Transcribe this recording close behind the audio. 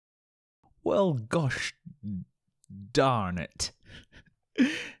Well, gosh darn it.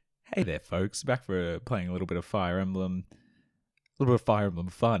 Hey there, folks. Back for playing a little bit of Fire Emblem. A little bit of Fire Emblem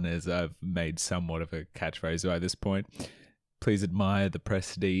fun, as I've made somewhat of a catchphrase by this point. Please admire the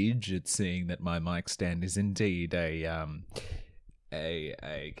prestige at seeing that my mic stand is indeed a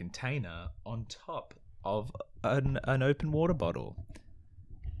container on top of an open water bottle.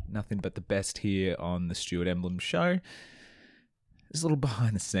 Nothing but the best here on the Stuart Emblem show. There's a little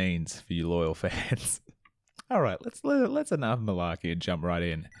behind the scenes for you loyal fans. All right, let's enough malarkey and jump right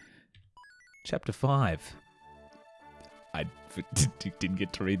in. Chapter 5. I didn't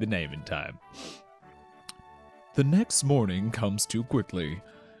get to read the name in time. The next morning comes too quickly.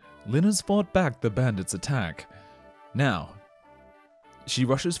 Lynn has fought back the bandits' attack. Now, she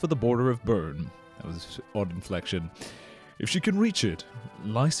rushes for the border of Bern. That was odd inflection. If she can reach it,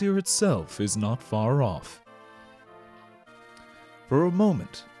 Lycia itself is not far off. For a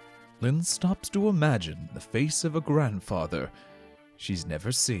moment, Lynn stops to imagine the face of a grandfather she's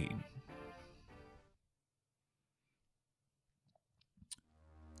never seen.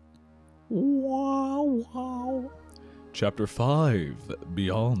 Wow, wow. Chapter 5,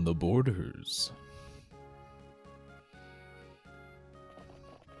 Beyond the Borders.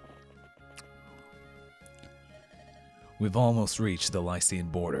 We've almost reached the Lycian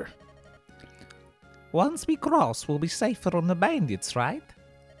border. Once we cross, we'll be safer from the bandits, right?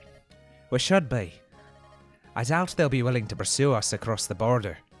 We should be. I doubt they'll be willing to pursue us across the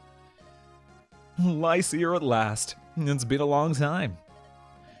border. Lycia at last. It's been a long time.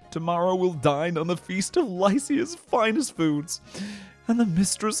 Tomorrow we'll dine on the feast of Lycia's finest foods, and the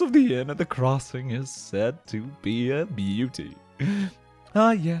mistress of the inn at the crossing is said to be a beauty.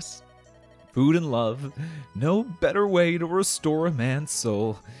 Ah yes, food and love, no better way to restore a man's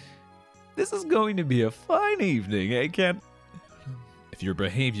soul. This is going to be a fine evening, eh, Kent? If your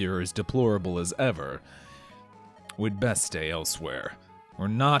behavior is deplorable as ever, we'd best stay elsewhere. We're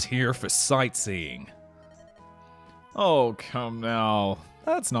not here for sightseeing. Oh, come now.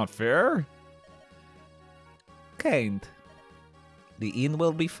 That's not fair. Kind. The inn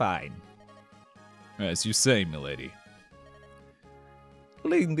will be fine. As you say, milady.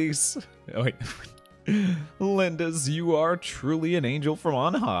 Lindis. Oh, wait. Lindas, you are truly an angel from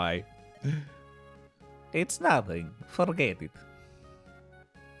on high. It's nothing. Forget it.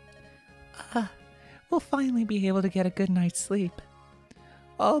 We'll finally be able to get a good night's sleep.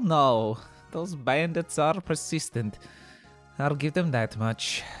 Oh no, those bandits are persistent. I'll give them that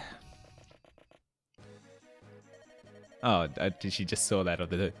much. Oh, she just saw that on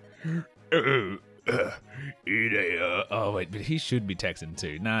the... Oh, wait, but he should be Texan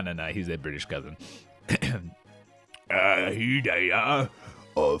too. No, he's their British cousin. Here they are.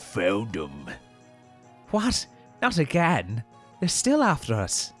 I found them. What? Not again? They're still after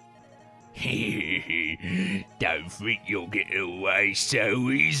us. Don't think you'll get away so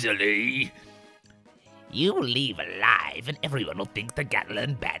easily. You leave alive and everyone will think the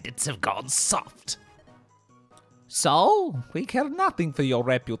Gatland bandits have gone soft. So, we care nothing for your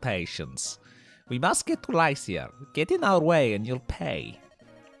reputations. We must get to Lycia. Get in our way and you'll pay.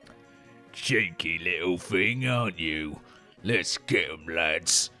 Cheeky little thing, aren't you? Let's get 'em,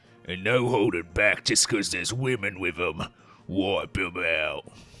 lads. And no holding back just 'cause there's women with 'em. Wipe 'em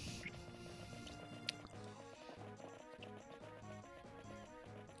out.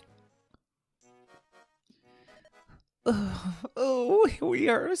 Oh, we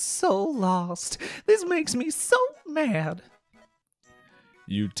are so lost. This makes me so mad.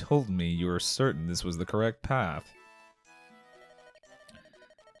 You told me you were certain this was the correct path.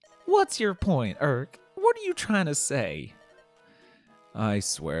 What's your point, Urk? What are you trying to say? I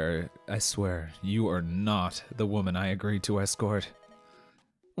swear, you are not the woman I agreed to escort.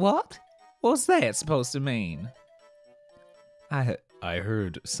 What? What's that supposed to mean? I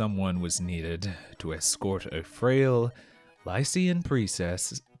heard someone was needed to escort a frail Lycian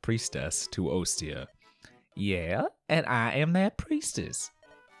priestess to Ostia. Yeah, and I am that priestess.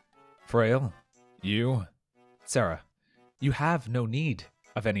 Frail, you, Sarah, you have no need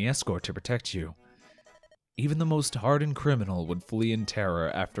of any escort to protect you. Even the most hardened criminal would flee in terror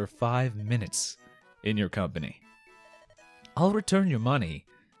after 5 minutes in your company. I'll return your money,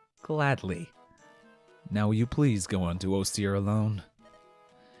 gladly. Now will you please go on to Ostia alone?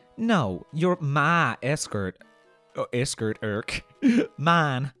 No, you're my escort. Oh, escort, Urk.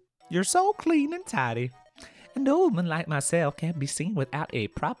 Mine. You're so clean and tidy. And a woman like myself can't be seen without a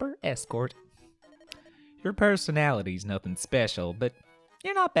proper escort. Your personality's nothing special, but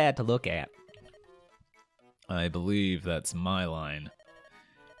you're not bad to look at. I believe that's my line.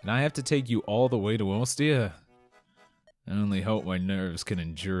 And I have to take you all the way to Ostia? I only hope my nerves can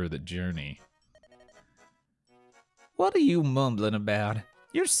endure the journey. What are you mumbling about?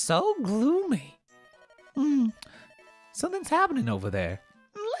 You're so gloomy. Something's happening over there.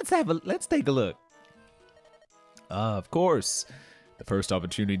 Let's take a look. Of course. The first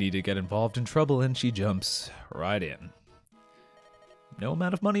opportunity to get involved in trouble, and she jumps right in. No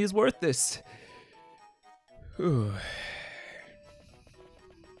amount of money is worth this. Whew.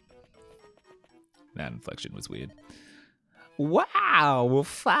 That inflection was weird. Wow, a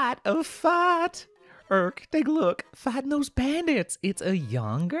fight. Urk, take a look. Fighting those bandits. It's a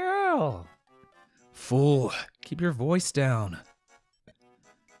young girl. Fool, keep your voice down.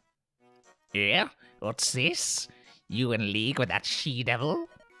 Yeah? What's this? You in league with that she-devil?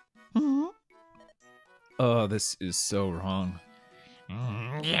 Oh, this is so wrong.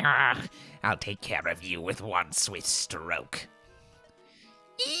 Yeah, I'll take care of you with one swift stroke.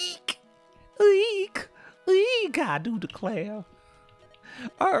 Eek! Eek! Eek, I do declare.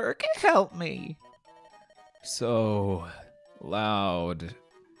 Urk, help me. So loud.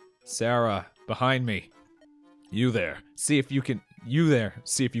 Sarah, behind me. You there. See if you can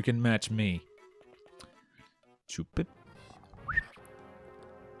match me. Choop it.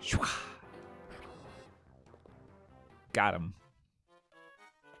 Got him.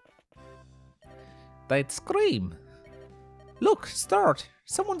 They'd scream. Look, Stuart,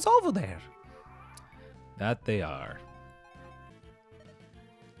 someone's over there. That they are.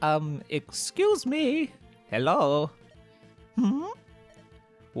 Excuse me. Hello?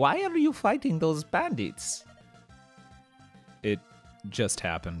 Why are you fighting those bandits? It just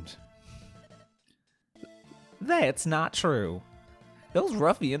happened. That's not true. Those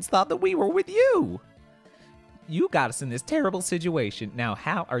ruffians thought that we were with you. You got us in this terrible situation. Now,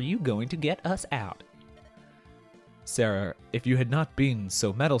 how are you going to get us out? Sarah, if you had not been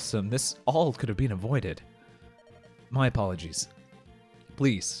so meddlesome, this all could have been avoided. My apologies.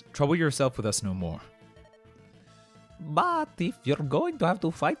 Please, trouble yourself with us no more. But if you're going to have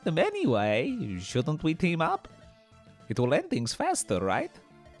to fight them anyway, shouldn't we team up? It will end things faster, right?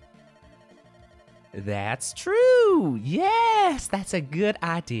 That's true! Yes, that's a good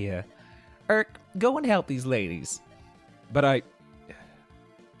idea. Urk, go and help these ladies. But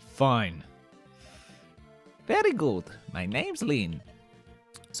Fine. Very good. My name's Lynn.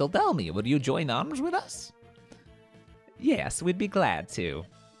 So tell me, would you join arms with us? Yes, we'd be glad to.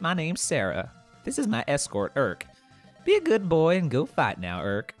 My name's Sarah. This is my escort, Urk. Be a good boy and go fight now,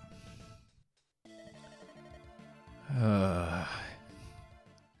 Urk. And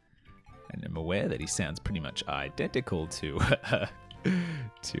I'm aware that he sounds pretty much identical to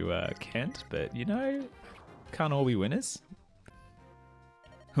Kent, but you know, can't all be winners.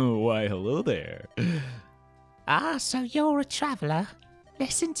 Oh, why, hello there. Ah, so you're a traveller?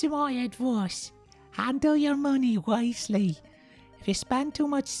 Listen to my advice. Handle your money wisely. If you spend too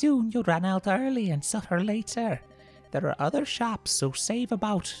much soon, you'll run out early and suffer later. There are other shops, so save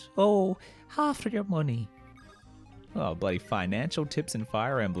about, half of your money. Oh, bloody financial tips in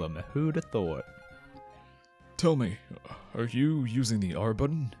Fire Emblem. Who'd have thought? Tell me, are you using the R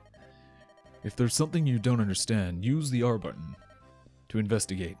button? If there's something you don't understand, use the R button to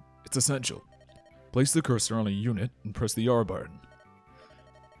investigate. It's essential. Place the cursor on a unit and press the R button.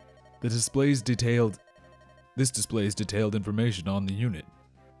 This displays detailed information on the unit.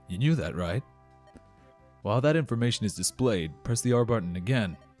 You knew that, right? While that information is displayed, press the R button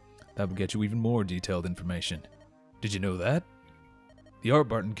again. That will get you even more detailed information. Did you know that? The R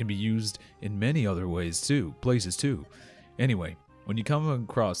button can be used in many other places too. Anyway, when you come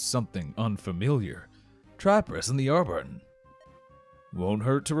across something unfamiliar, try pressing the R button. Won't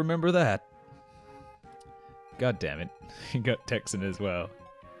hurt to remember that. God damn it. He got Texan as well.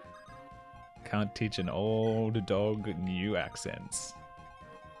 Can't teach an old dog new accents.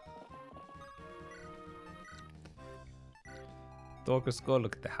 Dorcas, go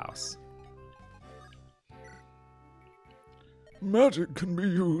look at the house. Magic can be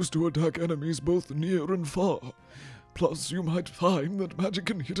used to attack enemies both near and far. Plus, you might find that magic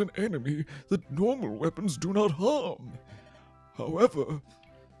can hit an enemy that normal weapons do not harm. However,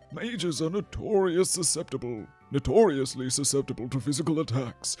 mages are notoriously susceptible to physical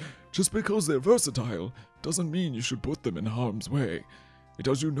attacks. Just because they're versatile doesn't mean you should put them in harm's way. It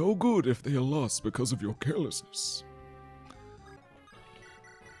does you no good if they are lost because of your carelessness.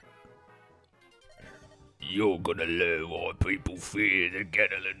 You're gonna learn why people fear the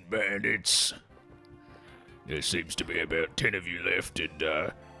Ganelin bandits. There seems to be about 10 of you left, and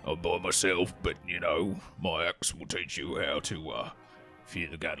I'm by myself, but you know, my axe will teach you how to fear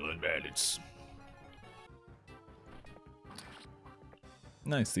the Ganelin bandits.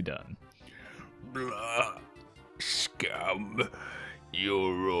 Nicely done. Blah. Scum.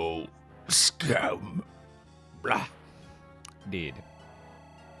 You're all scum. Blah. Did.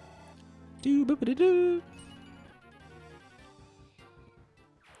 Doo-ba-ba-da-doo.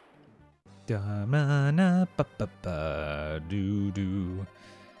 Da-ma-na-ba-ba-ba-doo-doo.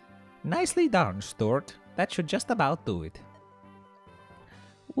 Nicely done, Stuart. That should just about do it.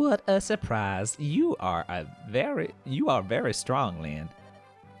 What a surprise. You are very strong, Lynn.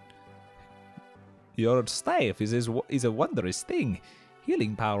 Your staff is a wondrous thing.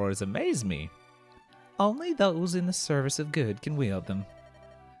 Healing powers amaze me. Only those in the service of good can wield them.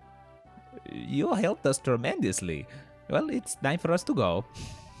 You helped us tremendously. Well, it's time for us to go.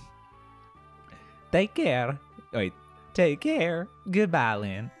 Take care. Take care. Goodbye,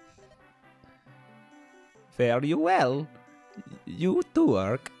 Lynn. Fare you well. You too,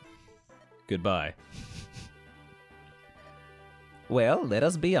 Urk. Goodbye. Well, let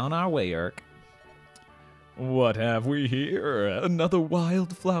us be on our way, Urk. What have we here? Another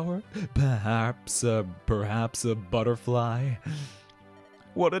wildflower? Perhaps a butterfly?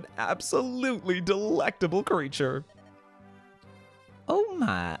 What an absolutely delectable creature. Oh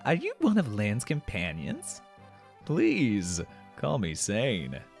my, are you one of Lynn's companions? Please, call me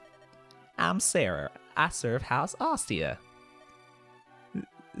sane. I'm Sarah. I serve House Ostia.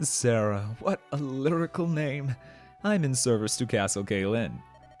 Sarah, what a lyrical name. I'm in service to Castle Kaelin.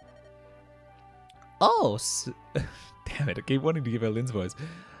 Oh, Damn it, I keep wanting to give her Lynn's voice.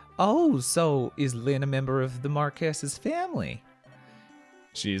 oh, so is Lynn a member of the Marquess's family?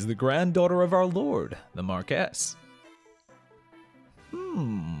 She is the granddaughter of our lord, the Marquess.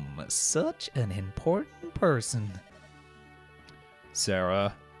 Such an important person.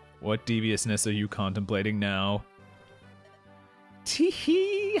 Sarah, what deviousness are you contemplating now?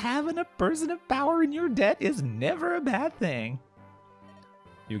 Tee-hee, having a person of power in your debt is never a bad thing.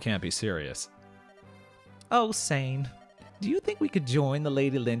 You can't be serious. Oh, Sane, do you think we could join the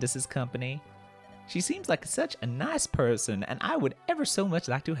Lady Lindis's company? She seems like such a nice person, and I would ever so much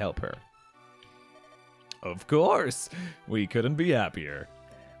like to help her. Of course, we couldn't be happier.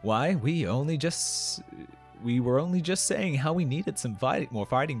 Why, we were only just saying how we needed some more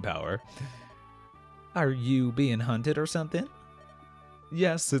fighting power. Are you being hunted or something?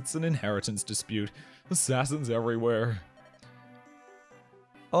 Yes, it's an inheritance dispute. Assassins everywhere.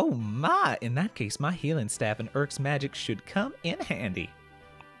 Oh my, in that case my healing staff and Urk's magic should come in handy.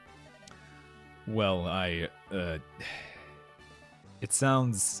 Well, it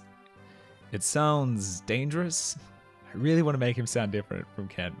sounds dangerous. I really want to make him sound different from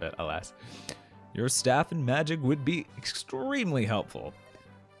Kent, but alas. Your staff and magic would be extremely helpful.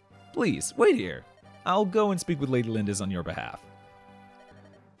 Please, wait here. I'll go and speak with Lady Lindis on your behalf.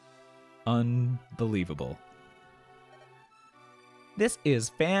 Unbelievable. This is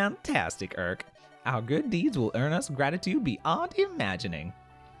fantastic, Urk. Our good deeds will earn us gratitude beyond imagining.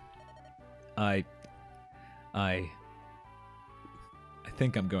 I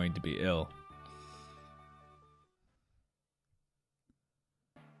think I'm going to be ill.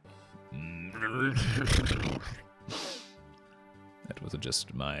 That wasn't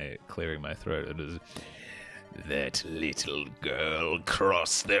just my clearing my throat. It was That little girl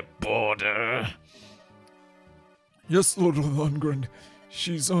crossed the border. Yes, Lord Lundgren.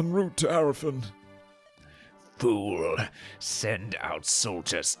 She's en route to Arafin. Fool, send out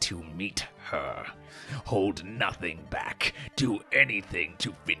soldiers to meet her. Hold nothing back. Do anything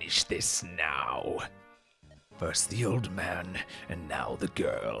to finish this now. First the old man, and now the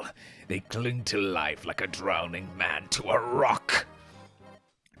girl. They cling to life like a drowning man to a rock.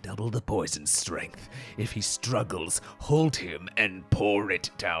 Double the poison strength. If he struggles, hold him and pour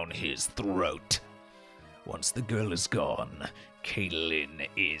it down his throat. Once the girl is gone, Kaelin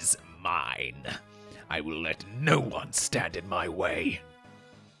is mine. I will let no one stand in my way.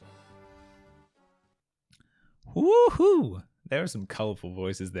 woohoo! There are some colorful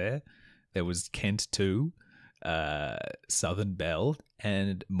voices there. There was Kent too, Southern Belle,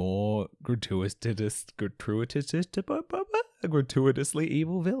 and more gratuitously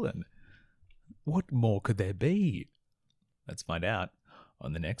evil villain. What more could there be? Let's find out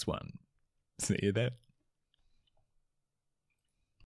on the next one. See you there.